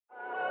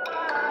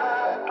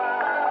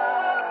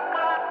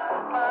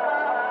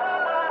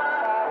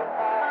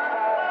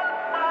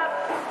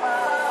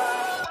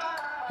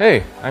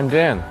Hey, I'm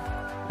Dan,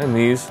 and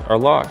these are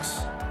Lochs.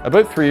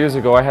 About 3 years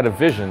ago I had a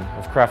vision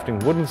of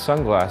crafting wooden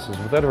sunglasses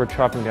without ever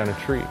chopping down a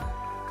tree.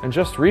 And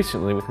just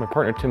recently, with my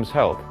partner Tim's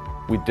help,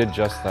 we did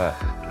just that.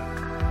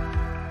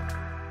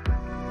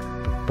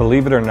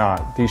 Believe it or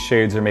not, these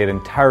shades are made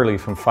entirely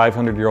from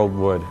 500-year-old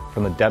wood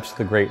from the depths of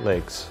the Great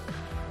Lakes.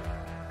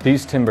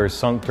 These timbers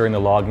sunk during the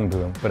logging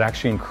boom, but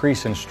actually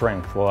increase in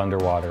strength while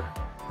underwater.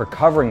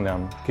 Recovering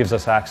them gives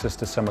us access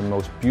to some of the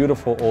most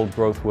beautiful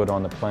old-growth wood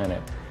on the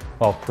planet,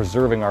 while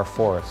preserving our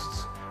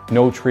forests.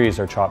 No trees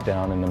are chopped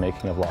down in the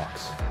making of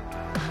Lochs.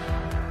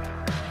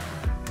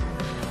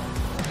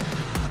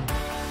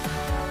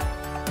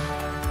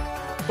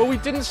 But we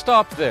didn't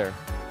stop there.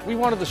 We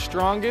wanted the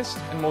strongest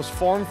and most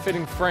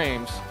form-fitting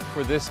frames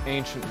for this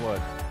ancient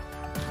wood.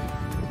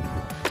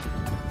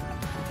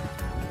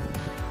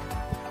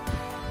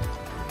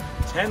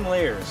 Ten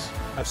layers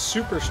of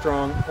super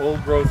strong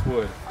old-growth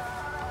wood,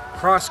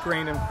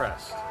 cross-grained and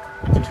pressed,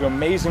 into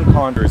amazing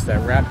contours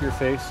that wrap your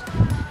face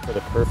for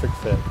the perfect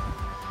fit.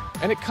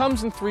 And it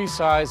comes in 3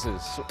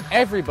 sizes, so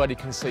everybody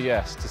can say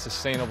yes to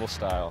sustainable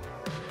style.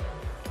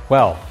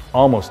 Well,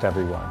 almost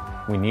everyone.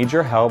 We need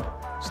your help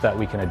so that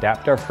we can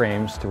adapt our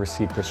frames to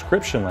receive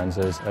prescription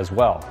lenses as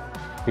well.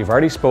 We've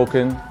already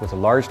spoken with a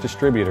large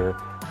distributor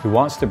who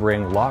wants to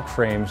bring Loch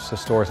frames to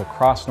stores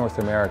across North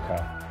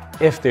America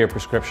if they are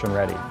prescription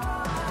ready.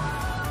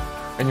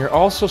 And you're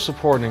also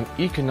supporting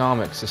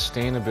economic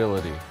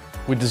sustainability.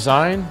 We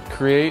design,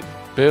 create,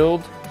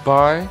 build,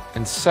 buy,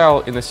 and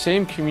sell in the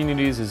same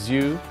communities as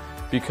you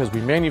because we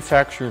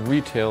manufacture and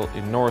retail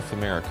in North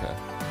America.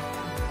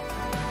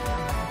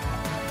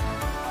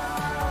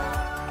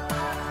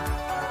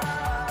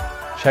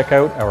 Check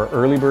out our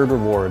early bird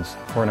rewards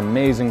for an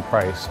amazing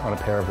price on a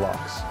pair of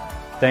Lochs.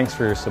 Thanks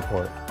for your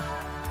support.